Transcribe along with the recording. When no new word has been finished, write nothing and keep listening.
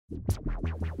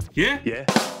Yeah. Yeah.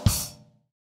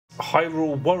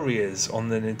 Hyrule Warriors on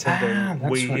the Nintendo That's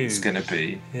Wii what U. it's going to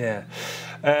be. Yeah.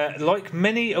 Like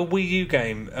many a Wii U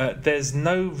game, there's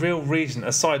no real reason,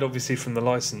 aside obviously from the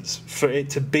license, for it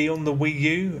to be on the Wii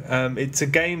U. It's a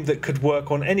game that could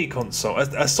work on any console,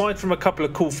 aside from a couple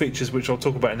of cool features which I'll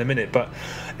talk about in a minute, but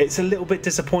it's a little bit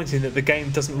disappointing that the game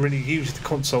doesn't really use the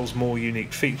console's more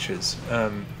unique features.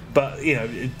 But, you know,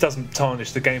 it doesn't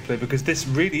tarnish the gameplay because this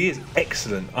really is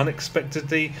excellent.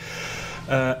 Unexpectedly,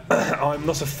 I'm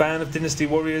not a fan of Dynasty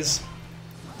Warriors.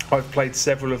 I've played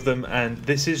several of them, and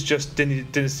this is just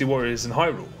Dynasty Warriors and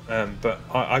Hyrule. But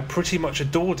I pretty much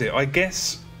adored it. I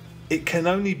guess it can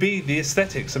only be the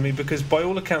aesthetics. I mean, because by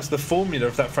all accounts, the formula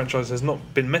of that franchise has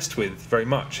not been messed with very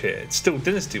much here. It's still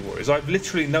Dynasty Warriors. I've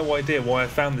literally no idea why I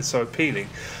found this so appealing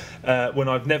when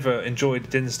I've never enjoyed a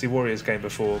Dynasty Warriors game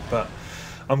before. But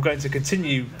I'm going to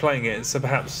continue playing it, so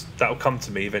perhaps that'll come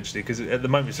to me eventually, because at the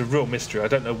moment it's a real mystery. I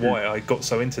don't know why I got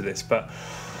so into this, but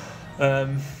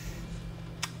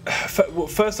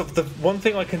first off, the one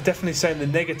thing I can definitely say in the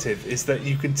negative is that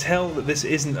you can tell that this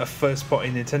isn't a first-party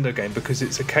Nintendo game because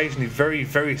it's occasionally very,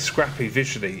 very scrappy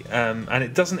visually, and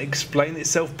it doesn't explain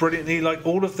itself brilliantly. Like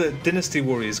all of the Dynasty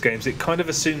Warriors games, it kind of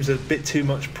assumes a bit too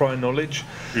much prior knowledge.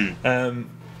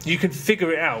 You can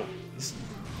figure it out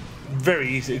very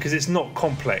easily because it's not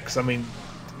complex. I mean,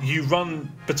 you run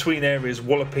between areas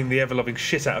walloping the ever-loving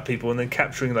shit out of people and then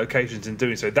capturing locations and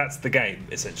doing so. That's the game,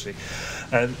 essentially.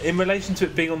 In relation to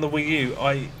it being on the Wii U,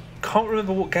 I can't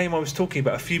remember what game I was talking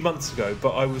about a few months ago, but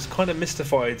I was kind of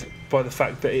mystified by the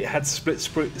fact that it had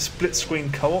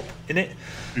split-screen co-op in it.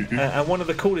 And one of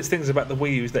the coolest things about the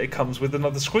Wii U is that it comes with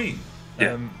another screen.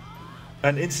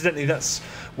 And incidentally, that's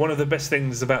one of the best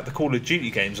things about the Call of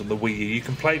Duty games on the Wii U. You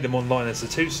can play them online as a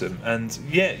twosome, and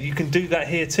yeah, you can do that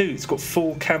here too. It's got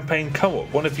full campaign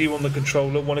co-op. One of you on the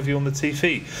controller, one of you on the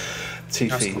TV.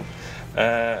 Cool.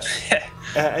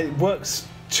 It works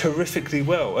terrifically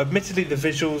well. Admittedly, the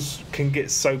visuals can get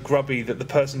so grubby that the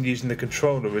person using the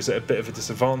controller is at a bit of a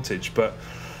disadvantage, but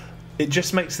it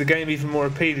just makes the game even more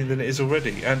appealing than it is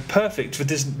already, and perfect for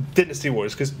Dynasty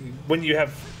Warriors, because when you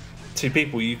have two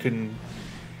people, you can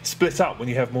split up when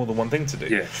you have more than one thing to do.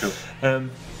 Yeah, sure.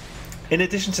 In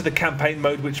addition to the campaign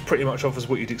mode, which pretty much offers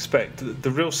what you'd expect,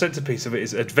 the real centerpiece of it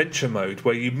is adventure mode,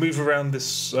 where you move around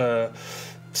this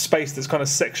space that's kind of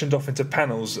sectioned off into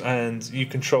panels, and you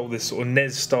control this sort of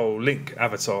NES-style Link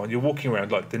avatar, and you're walking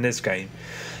around like the NES game.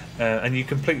 And you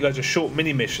complete loads of short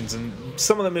mini missions, and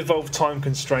some of them involve time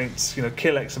constraints. You know,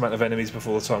 kill X amount of enemies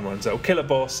before the time runs out, or kill a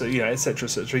boss. You know, etc.,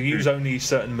 etc. Use only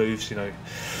certain moves. You know.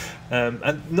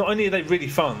 And not only are they really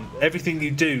fun, everything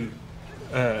you do,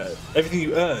 everything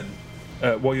you earn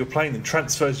while you're playing them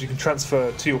transfers. You can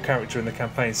transfer to your character in the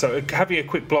campaign. So having a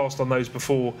quick blast on those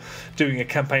before doing a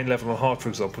campaign level on hard, for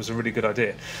example, is a really good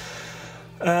idea.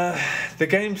 The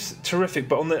game's terrific,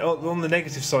 but on the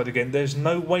negative side again, there's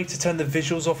no way to turn the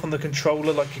visuals off on the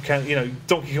controller like you can, you know,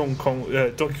 Donkey Kong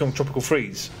Tropical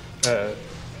Freeze.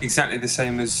 Exactly the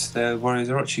same as the Warriors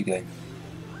Orochi game.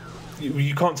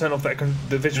 You can't turn off the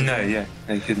visuals. No, yeah,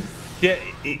 they couldn't. Yeah,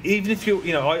 even if you're,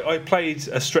 you know, I played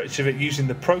a stretch of it using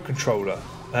the Pro controller,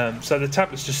 so the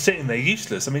tablet's just sitting there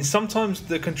useless. I mean, sometimes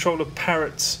the controller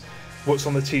parrots what's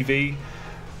on the TV.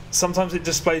 Sometimes it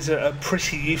displays a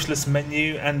pretty useless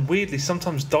menu, and weirdly,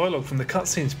 sometimes dialogue from the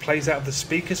cutscenes plays out of the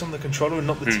speakers on the controller and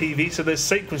not the TV. So there's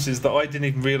sequences that I didn't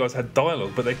even realise had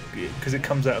dialogue, but because it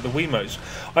comes out of the Wiimotes.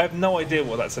 I have no idea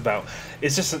what that's about.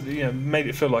 It's just, you know, made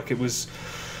it feel like it was.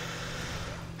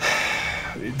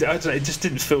 I don't know, it just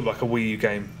didn't feel like a Wii U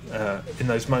game in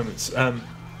those moments. And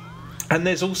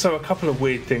there's also a couple of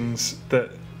weird things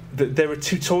that there are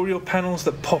tutorial panels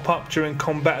that pop up during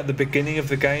combat at the beginning of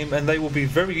the game, and they will be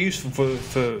very useful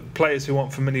for players who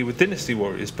aren't familiar with Dynasty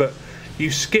Warriors, but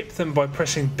you skip them by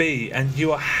pressing B, and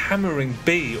you are hammering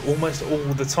B almost all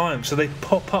the time, so they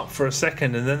pop up for a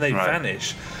second and then they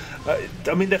vanish.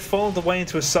 I mean, they're filed away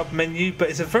into a sub-menu, but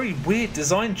it's a very weird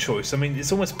design choice. I mean,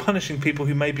 it's almost punishing people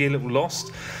who may be a little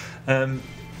lost.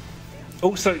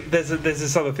 Also, there's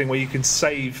this other thing where you can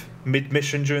save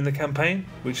mid-mission during the campaign,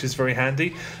 which is very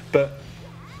handy, but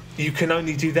you can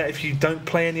only do that if you don't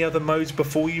play any other modes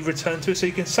before you return to it. So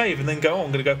you can save and then go, oh,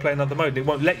 I'm going to go play another mode, and it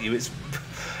won't let you.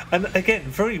 And again,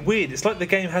 very weird. It's like the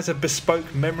game has a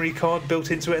bespoke memory card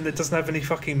built into it and it doesn't have any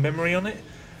fucking memory on it.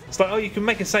 It's like, oh, you can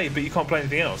make a save, but you can't play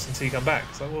anything else until you come back.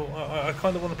 It's like, well, I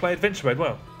kind of want to play adventure mode.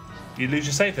 Well, you lose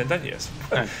your save then, don't you?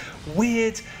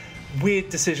 Weird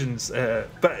decisions,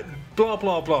 but blah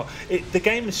blah blah. The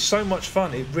game is so much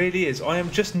fun, it really is. I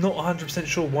am just not 100%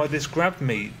 sure why this grabbed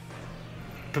me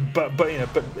but you know,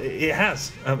 but it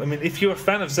has. I mean, if you're a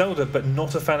fan of Zelda but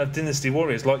not a fan of Dynasty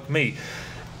Warriors like me,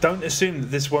 don't assume that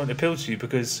this won't appeal to you,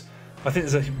 because I think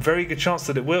there's a very good chance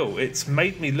that it will. It's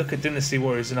made me look at Dynasty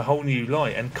Warriors in a whole new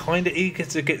light and kind of eager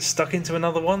to get stuck into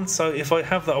another one. So if I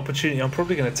have that opportunity, I'm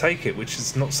probably going to take it, which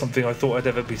is not something I thought I'd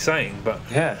ever be saying. But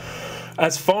Yeah.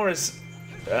 as far as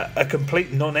a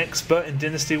complete non-expert in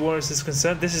Dynasty Warriors is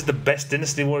concerned, this is the best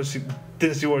Dynasty Warriors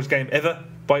game ever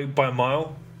by a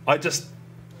mile. I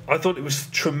thought it was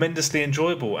tremendously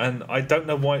enjoyable, and I don't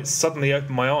know why it suddenly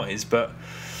opened my eyes, but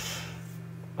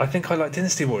I think I like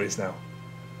Dynasty Warriors now.